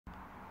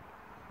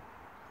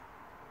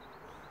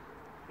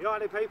You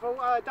alright people?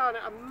 Down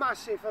at a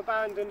massive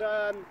abandoned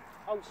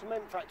old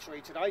cement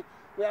factory today.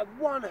 We had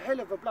one hell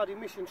of a bloody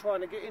mission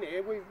trying to get in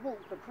here. We've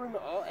walked the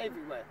perimeter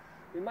everywhere.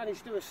 We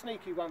managed to do a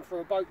sneaky one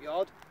for a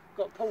boatyard.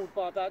 Got pulled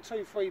by about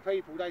 2-3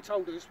 people. They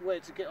told us where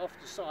to get off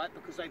the site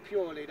because they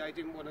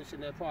didn't want us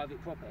in their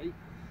private property.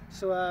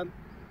 So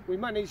we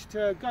managed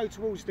to go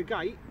towards the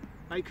gate.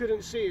 They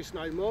couldn't see us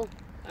no more.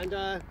 And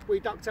we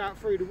ducked out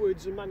through the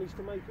woods and managed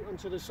to make it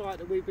onto the site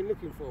that we've been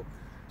looking for.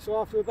 So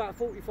after about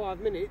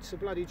 45 minutes of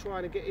bloody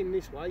trying to get in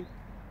this way,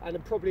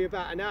 and probably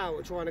about an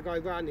hour trying to go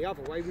round the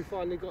other way, we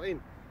finally got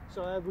in.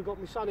 So we've got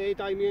my son here,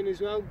 Damien,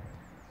 as well.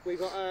 We've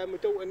got my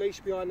daughter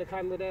Nesha behind the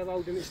camera there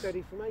holding it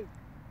steady for me.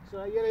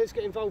 So yeah, let's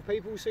get involved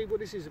people, see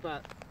what this is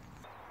about.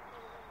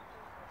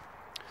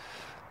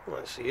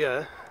 Right, so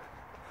yeah,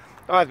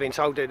 I've been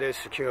told that there's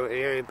security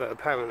here, but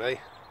apparently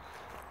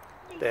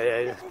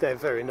they're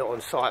very not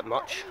on site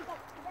much.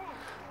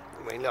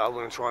 I mean, look, I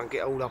want to try and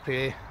get all up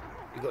here.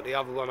 You've got the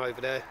other one over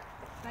there.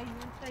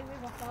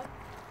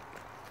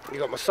 You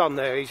got my son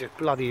there, he's just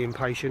bloody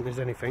impatient as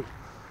anything.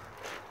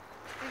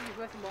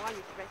 What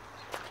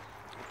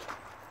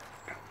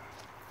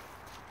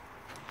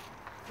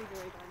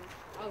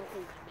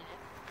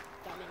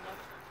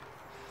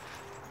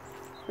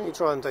are you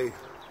trying to do?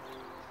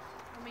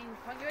 I mean,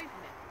 can't you open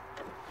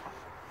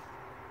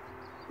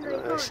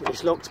it? No,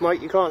 it's locked, mate,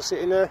 you can't sit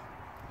in there.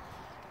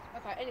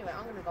 Okay, anyway,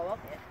 I'm going to go up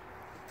here.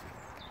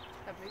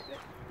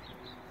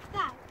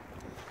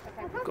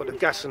 Got the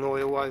gas and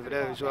oil over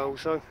there as well,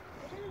 so.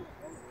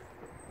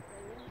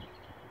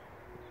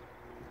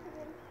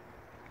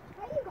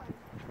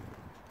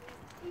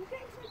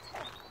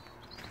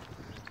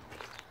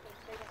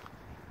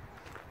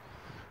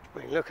 I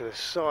mean, look at the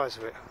size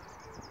of it.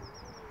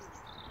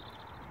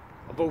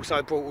 I've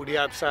also brought all the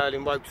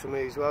abseiling ropes with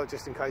me as well,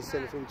 just in case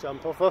anything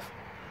jump off of.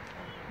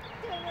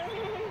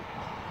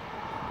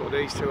 Got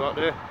these two up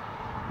there.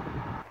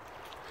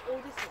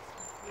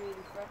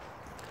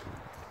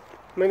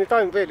 I mean, it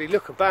don't really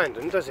look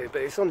abandoned, does it?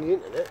 But it's on the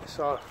internet,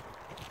 so.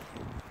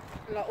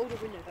 Like all the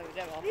windows over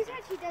there are. This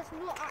actually does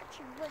not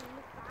actually really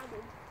look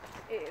abandoned.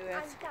 It is.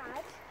 And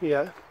Dad.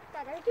 Yeah.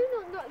 Dad, I do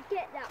not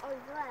get that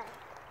over there.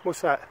 What's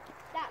that?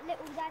 That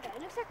little ladder.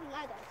 It looks like a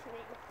ladder to me.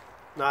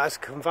 No, that's a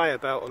conveyor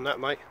belt on that,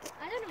 mate.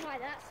 I don't know why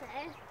that's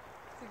there.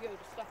 To get all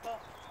the stuff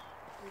up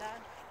and down.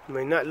 I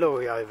mean, that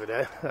lorry over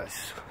there,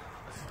 that's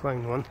the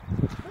main one.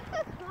 We're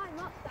going to climb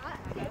up that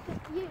to get a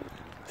view.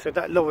 So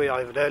that lorry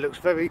over there looks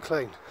very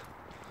clean.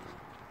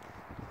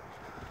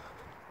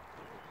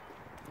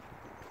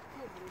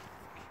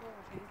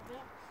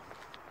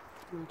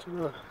 I don't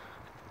know.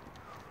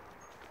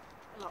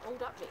 Like all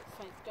that bit's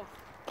same stuff.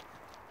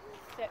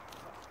 Except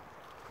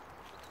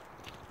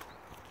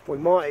We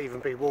might even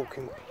be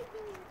walking.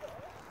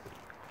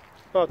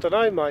 I don't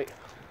know, mate.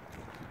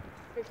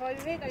 Can we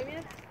over here,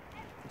 Damien?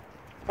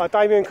 Oh,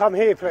 Damien, come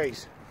here,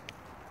 please.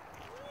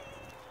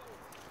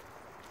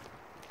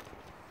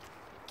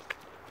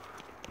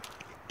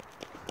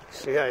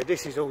 So yeah,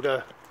 this is all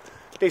the.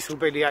 This will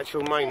be the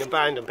actual main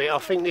abandoned bit. I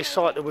think this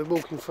site that we're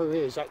walking through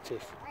here is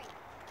active.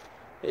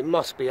 It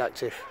must be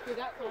active. With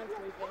that fan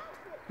through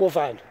What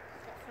van? that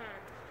fan.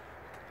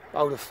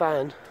 Oh, the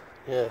fan.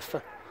 Yeah.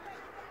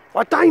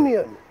 Oh,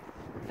 Damien!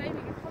 Damien,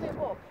 you can't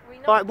walk. We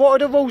know. Right, what are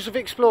the rules of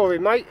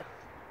exploring, mate?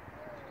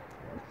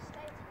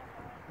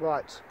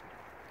 Right.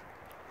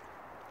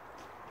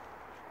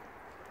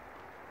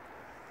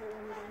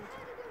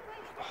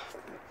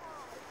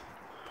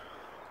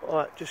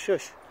 Alright, just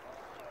shush.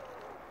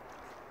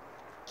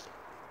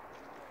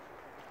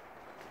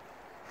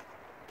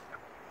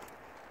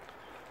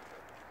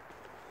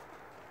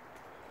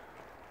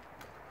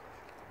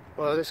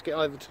 Well, let's get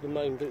over to the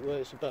main bit where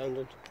it's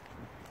abandoned.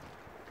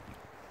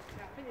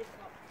 Yeah, I think it's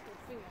got a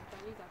thing I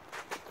don't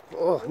either.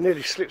 Oh,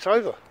 nearly slipped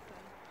over.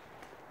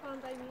 Come on,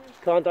 Damien.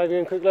 Come on,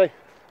 Damien, quickly.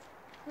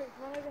 Quick,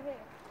 run over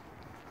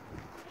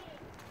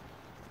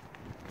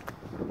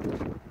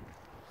here.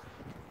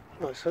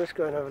 Right, so let's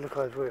go and have a look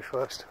over here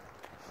first.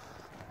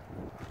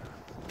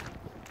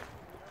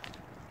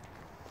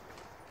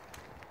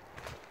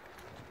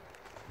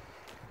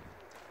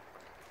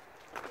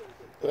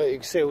 Well, you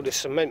can see all the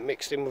cement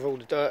mixed in with all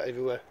the dirt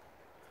everywhere.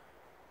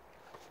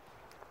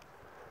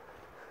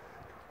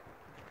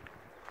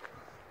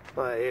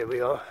 Right, here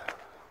we are.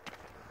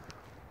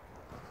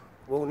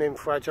 Warning,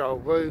 fragile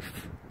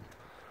roof.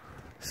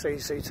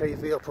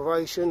 CCTV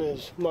operation,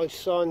 as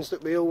most signs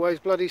that we always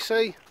bloody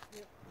see.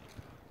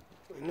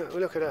 Yep.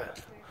 Look at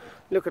that.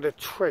 Look at the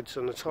treads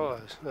on the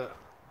tyres. Look.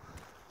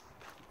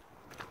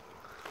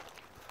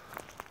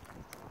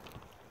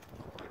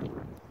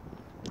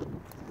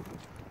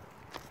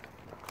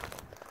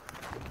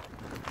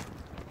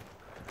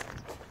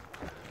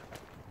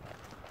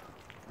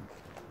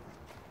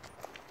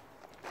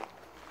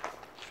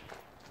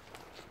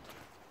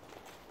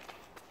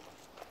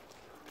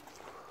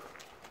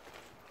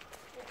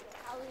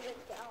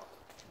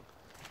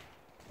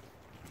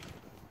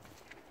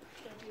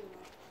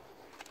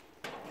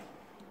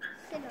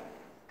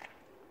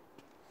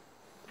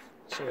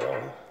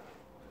 So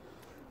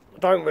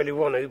don't really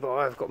want to, but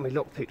I've got my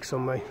lockpicks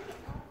on me.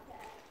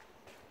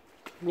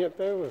 Yeah,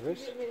 bear with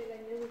us.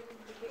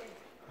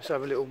 Let's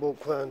have a little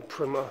walk round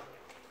perimeter.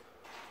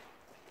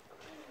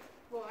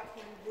 Well,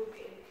 actually, we will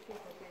get in if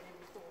people get in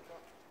before,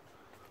 but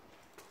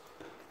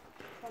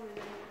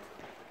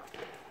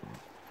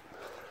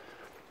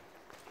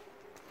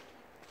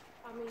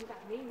I mean,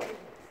 that means it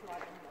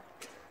slide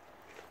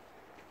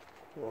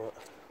under. Right.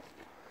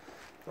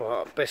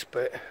 Alright, best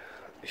bet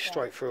is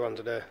straight through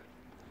under there.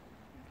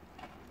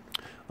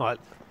 Right.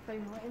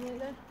 Same right in there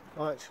then?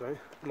 Actually,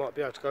 might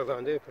be able to go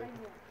around here, people.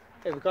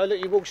 Here we go,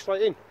 look, you walk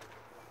straight in.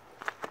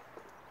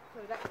 So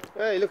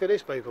that's Hey, look at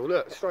this, people,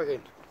 look, straight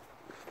in.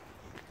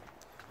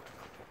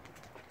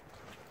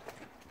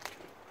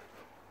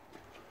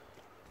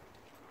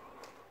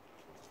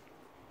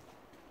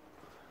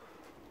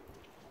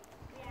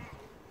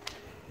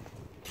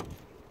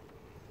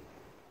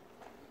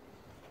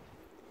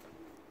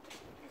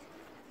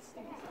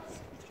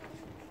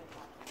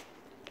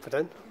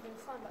 Pardon?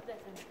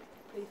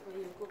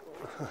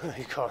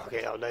 You can't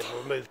get out there,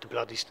 remove the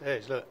bloody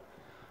stairs, look.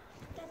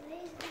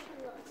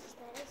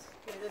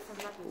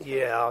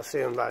 Yeah, I'll see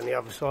them back on the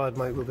other side,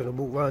 mate. We're going to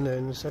walk round there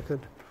in a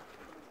second.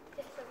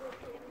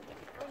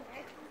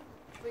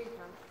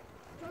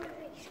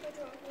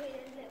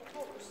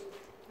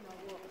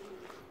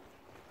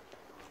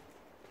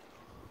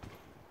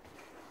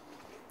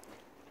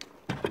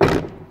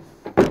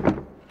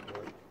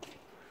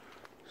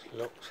 It's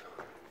locked.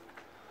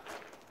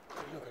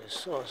 Look at the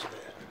size of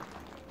it.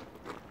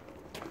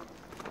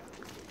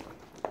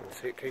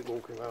 That's it, keep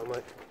walking around,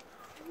 mate.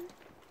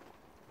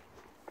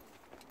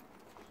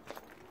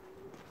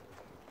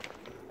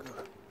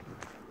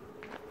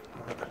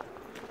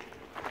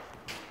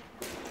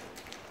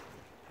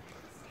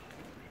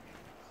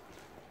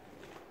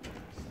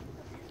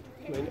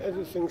 I mean,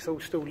 everything's all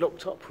still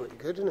locked up pretty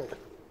good, isn't it?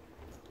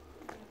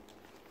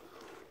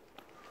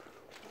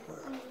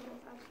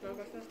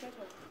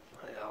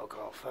 Yeah, I'll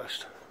go up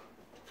first.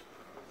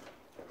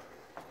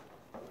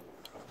 Let's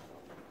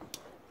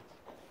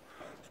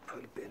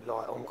put a bit of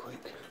light on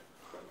quick.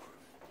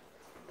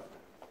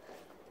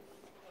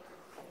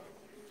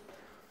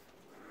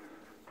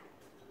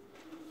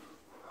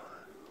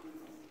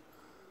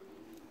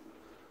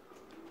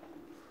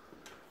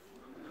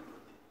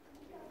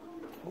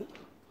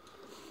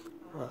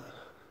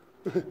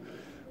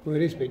 Well,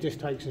 this bit just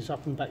takes us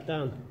up and back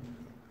down.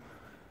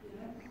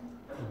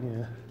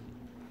 Yeah.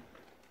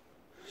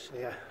 So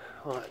yeah,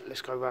 alright,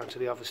 let's go round to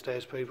the other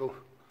stairs, people.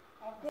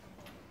 Right,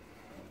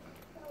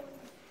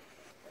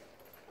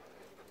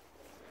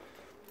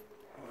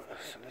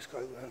 so let's go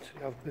round to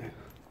the other bit.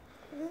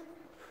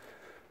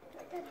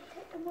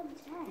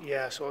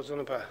 Yeah, that's what I was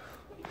on about.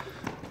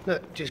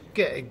 Look, just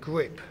get a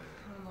grip.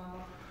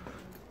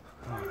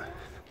 Right.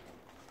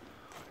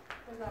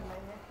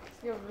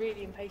 You're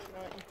really impatient,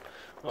 aren't you?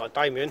 Right,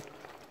 Damien,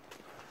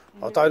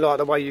 I don't like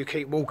the way you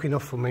keep walking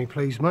off from me,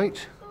 please,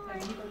 mate.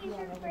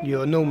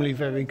 You're normally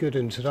very good,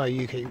 and today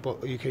you keep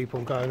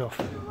on going off.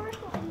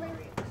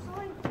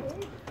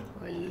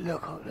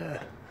 Look up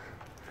there.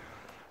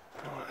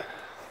 Right.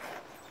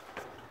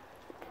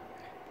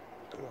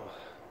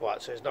 Right,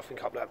 so there's nothing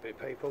up that bit,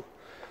 people.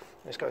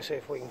 Let's go see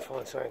if we can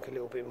find something a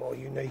little bit more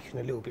unique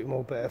and a little bit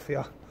more better for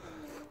you.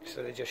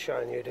 Instead of just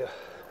showing you the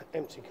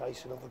empty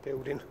casing of a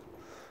building.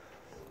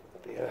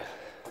 But, yeah.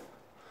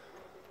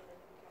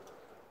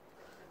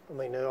 I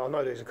mean, I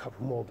know there's a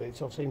couple more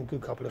bits. I've seen a good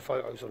couple of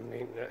photos on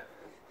the internet,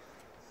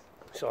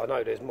 so I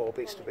know there's more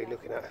bits to be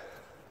looking at.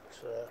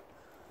 So,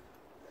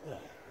 yeah.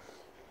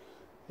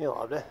 You know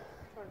what, up there?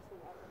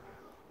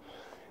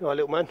 You all right,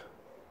 little man?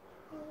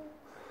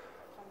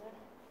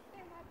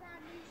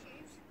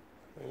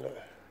 Look,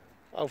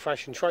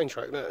 old-fashioned train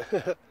track, look.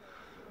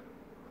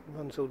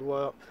 Runs all the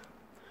way up.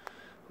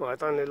 Well, I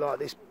don't look like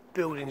this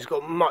building's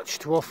got much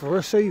to offer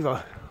us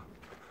either.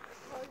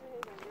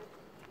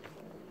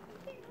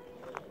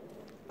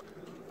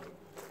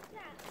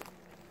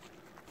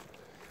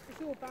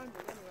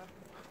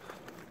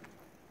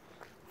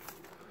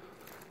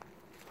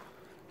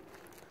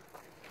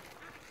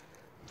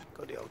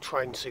 Got the old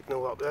train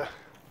signal up there.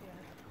 Yeah,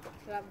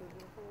 so that moving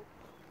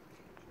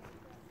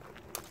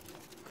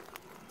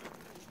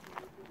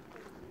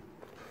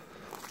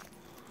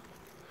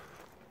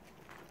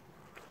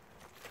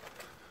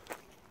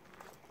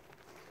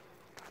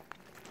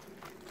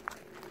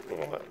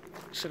forward. Right.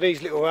 So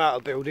these little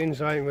outer buildings,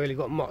 they ain't really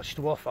got much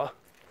to offer.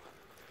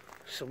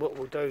 So what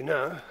we'll do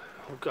now,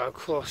 we'll go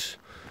across.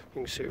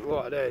 You can see it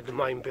right there, the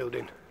main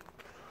building.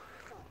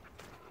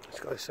 Let's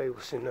go see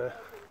what's in there.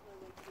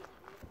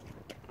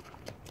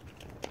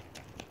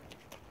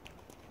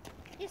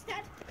 Yes,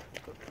 Dad.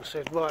 I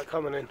said, right,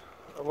 coming in.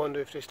 I wonder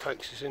if this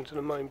takes us into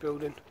the main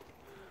building.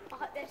 I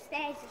hope there's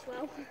stairs as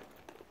well.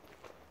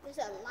 There's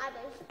a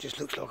ladders. Just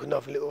looks like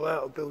another little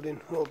outer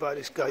building. What about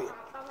this gate?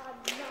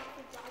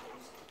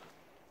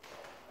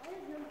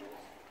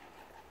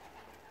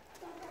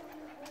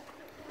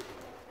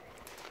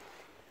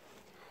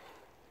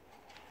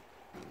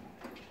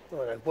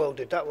 Well, they've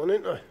welded that one,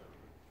 ain't they?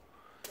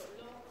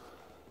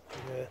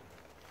 Yeah.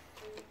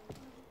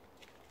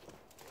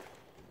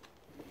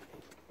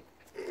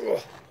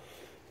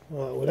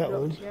 Right, well that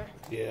one.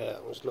 Yeah,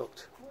 that one's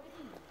locked.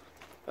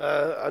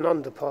 An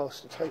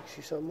underpass that takes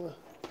you somewhere.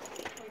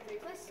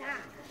 What's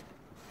that?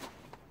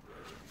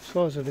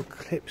 Size of the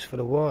clips for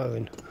the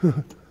wiring.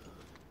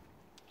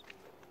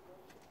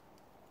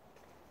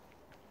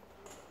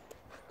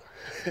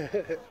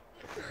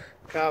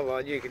 Come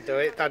on, you can do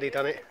it. Daddy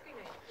done it.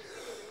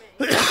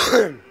 Ouch.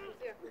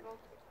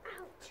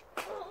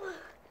 Oh,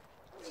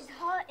 this is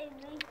hurting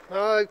me.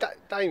 Oh,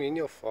 Damien,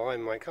 you're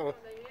fine, mate. Come on.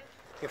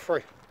 You're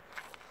free.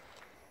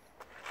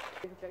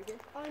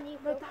 I need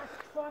No, that's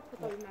a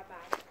tripod in my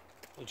bag.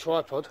 Your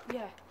tripod?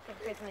 Yeah, in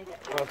case I need it.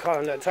 I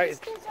can't let take it.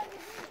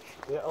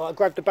 Yeah, I'll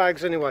grab the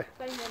bags anyway.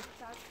 Same one,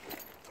 Dad.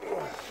 You're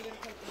going to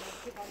take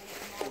them and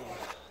put them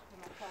in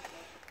my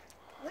tripod.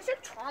 Where's a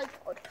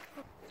tripod?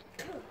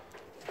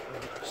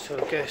 So I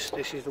guess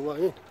this is the way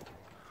in.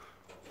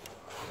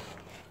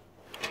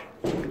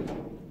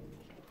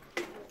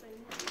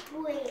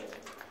 Wait.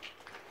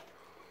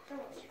 So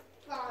much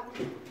fun.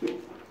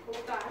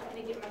 Oh, Dad, I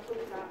need to get my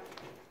tools out.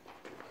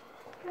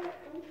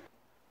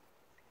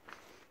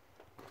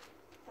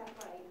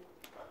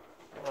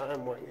 I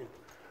am waiting.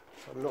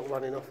 I'm not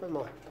running off, am I?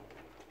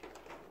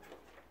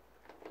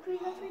 Can we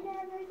go through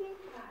there, maybe?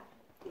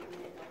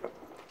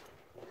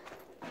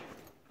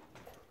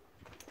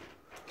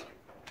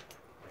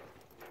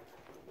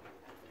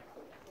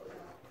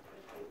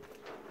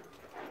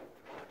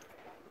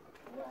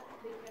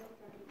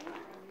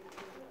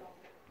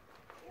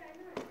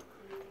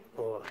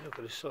 Oh, look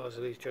at the size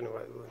of these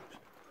generator rooms.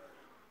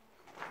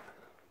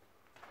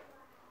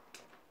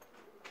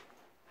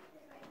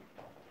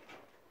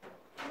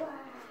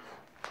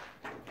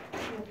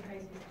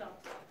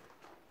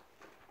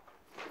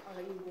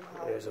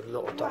 There's a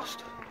lot of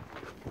dust.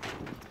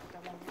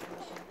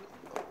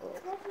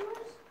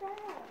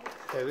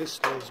 There is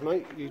stairs,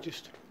 mate. You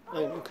just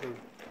ain't looking.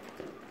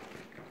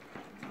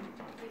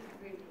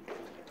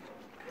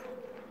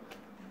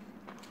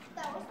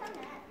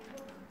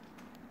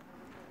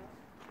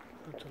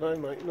 I don't know,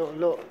 mate. Not a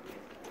lot.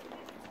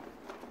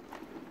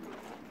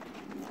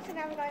 So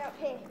now we're going up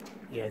here.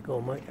 Yeah, go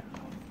on, mate.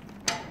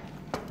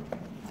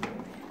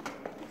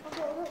 I've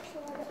got to look so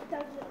I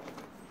don't look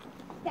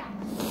down.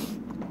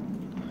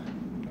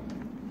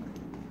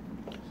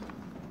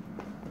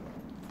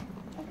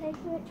 Okay, so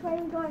which way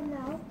are we going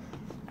now?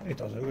 It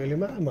doesn't really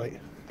matter, mate.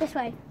 This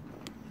way.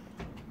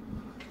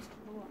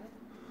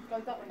 Go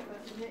that way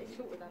first, isn't it? It's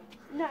shorter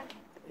then. No.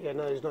 Yeah,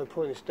 no, there's no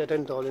point. It's dead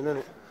end, darling, isn't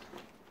it?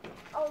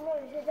 Oh no,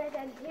 there's a dead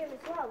end here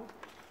as well.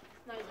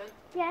 No, you don't.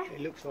 Yeah.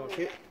 It looks like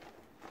it.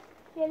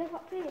 Yeah, look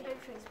up here.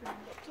 Everything's been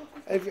blocked off.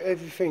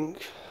 Everything.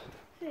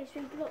 It's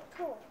been blocked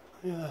off.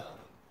 Yeah.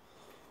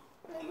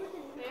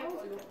 Yeah, I've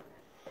got a look.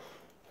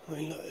 I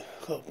mean, look,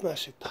 got a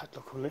massive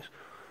padlock on this.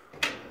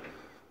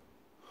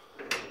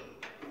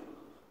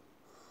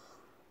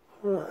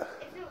 Right.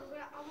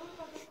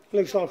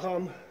 Looks like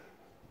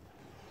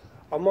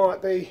I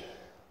might be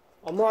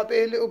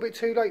a little bit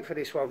too late for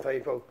this one,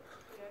 people.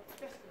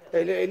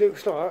 It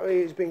looks like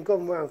it's been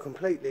gone round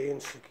completely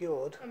and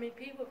secured. I mean,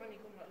 people have only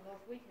gone like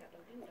last weekend,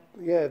 though, didn't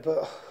they? Yeah,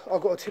 but I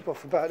got a tip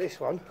off about this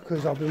one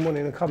because I've been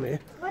wanting to come here,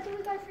 Why do we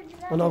go through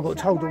the and I got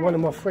told that one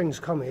of my friends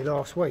come here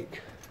last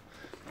week.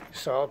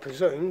 So I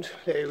presumed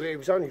that it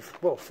was only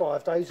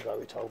 5 days ago.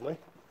 He told me,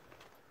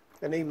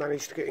 and he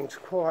managed to get into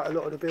quite a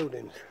lot of the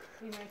buildings.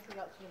 You know, to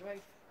go up to the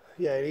roof.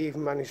 Yeah, he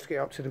even managed to get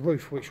up to the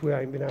roof, which we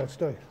ain't been able to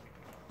do.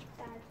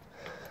 Dad,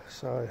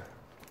 So,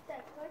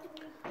 Dad, why do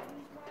we use my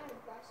own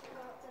bus and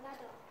go up the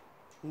ladder?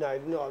 no,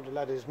 not up the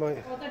ladders, mate.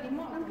 Oh, Daddy,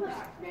 might And come plus,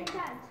 back. no,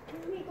 Dad,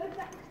 can we go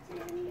back to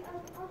the other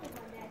one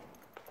there?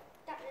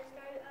 That there's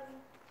no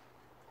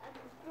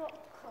block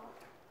car.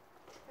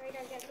 Or you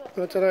don't get blocked.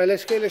 I don't know.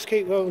 Let's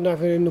keep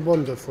having in the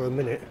wander for a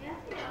minute. Yeah, I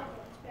think that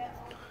one's better.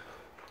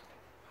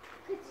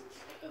 Because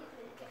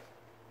it gets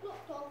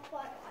blocked off by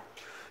like.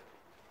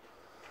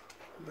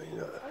 I mean,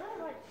 look. I don't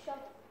like shove.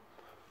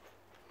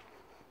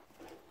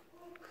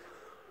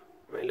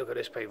 I mean, look at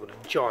this, people. The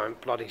giant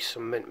bloody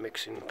cement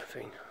mixing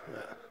thing.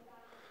 Yeah.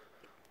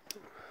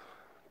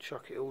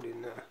 Chuck it all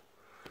in there.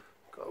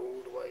 Go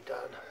all the way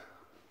down.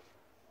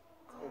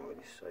 Can't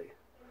really see.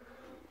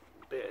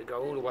 Better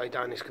go all the way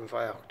down this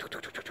conveyor.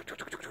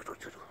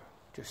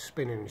 Just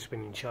spinning and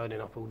spinning,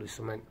 churning up all the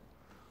cement.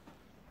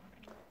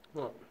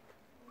 Right.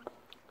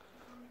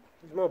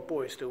 There's my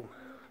boy still.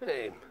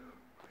 Hey.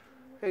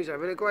 He's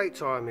having a great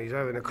time. He's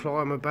having a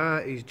climb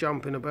about, he's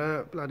jumping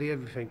about, bloody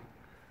everything.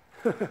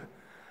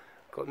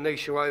 Got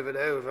Nesha over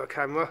there with her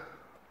camera.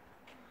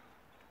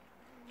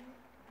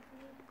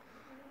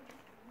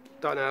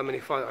 Don't know how many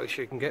photos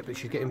she can get, but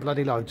she's getting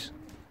bloody loads.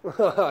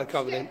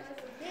 Coming in.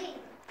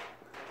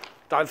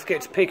 Don't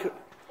forget to pick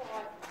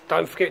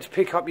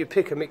up your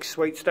pick and mix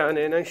sweets down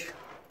there, Nesha.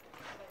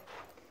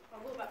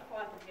 I've got about 5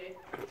 of you.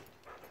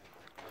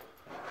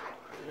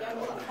 Yeah, I've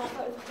got like 5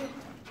 of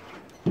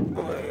you.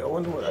 Oh, I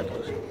wonder what that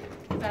does.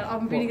 Dad,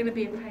 I'm really going to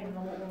be in pain. And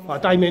I want one more.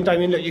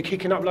 Damien, look, you're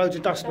kicking up loads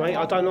of dust, mate.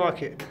 I don't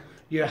like it.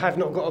 You have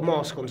not got a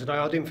mask on today.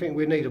 I didn't think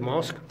we'd need a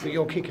mask, but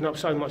you're kicking up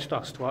so much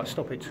dust. Right,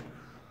 stop it.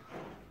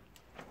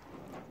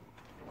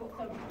 I've got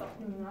so much stuff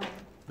in my mouth.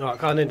 Right,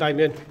 go on then,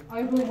 Damien.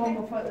 I will one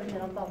more photo and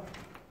then I'm done.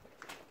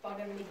 But I'm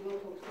going to need Will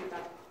Talks to do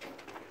that.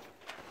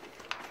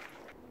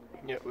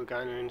 Yeah, we're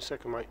going in a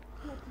second, mate.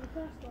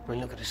 I mean,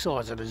 look at the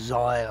size of the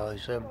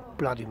zyos, they're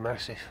bloody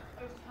massive.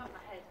 I just hurt my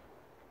head.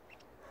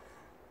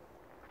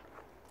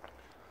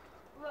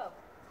 Well,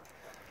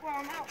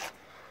 I'm out.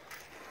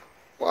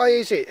 Why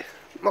is it?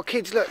 My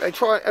kids, look, they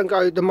try and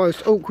go the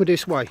most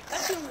awkwardest way.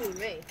 That's normally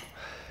me.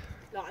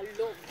 Like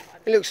a long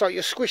time. It looks like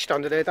you're squished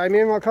under there,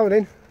 Damien. Right, come on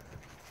in.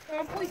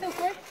 Oh, boy, so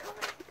quick.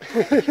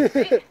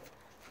 Hello.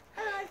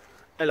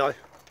 Hello.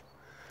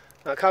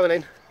 Right, come on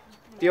in.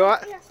 You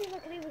alright? Yeah, I see if I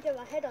can even get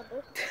my head up.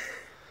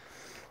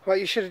 Right,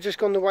 you should have just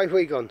gone the way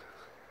we gone.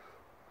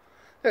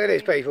 Look at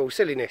these people,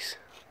 silliness.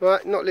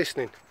 Right, not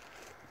listening.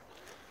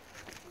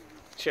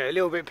 So, a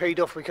little bit peed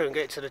off we couldn't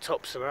get to the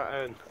tops of that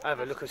and have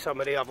a look at some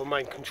of the other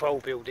main control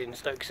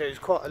buildings. Because there's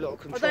quite a lot of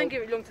I control. don't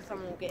give it long till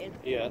someone will get in.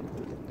 Yeah,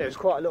 there's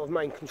quite a lot of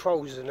main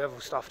controls and other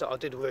stuff that I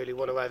did really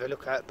want to have a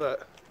look at,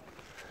 but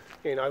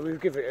you know, we'll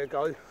give it a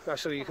go.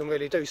 That's all you can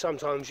really do.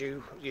 Sometimes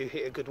you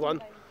hit a good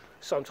one,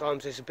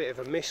 sometimes it's a bit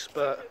of a miss,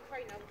 but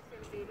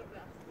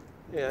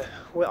yeah,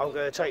 well, I'm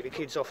going to take the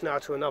kids off now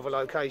to another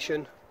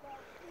location,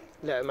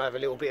 let them have a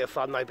little bit of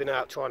fun. They've been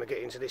out trying to get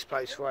into this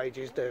place for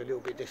ages. They're a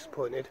little bit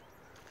disappointed,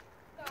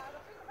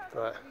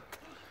 but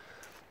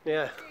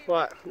yeah,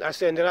 right, that's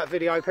the end of that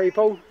video,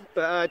 people.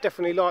 But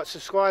definitely like,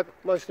 subscribe,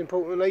 most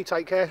importantly,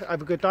 take care,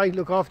 have a good day,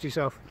 look after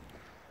yourself.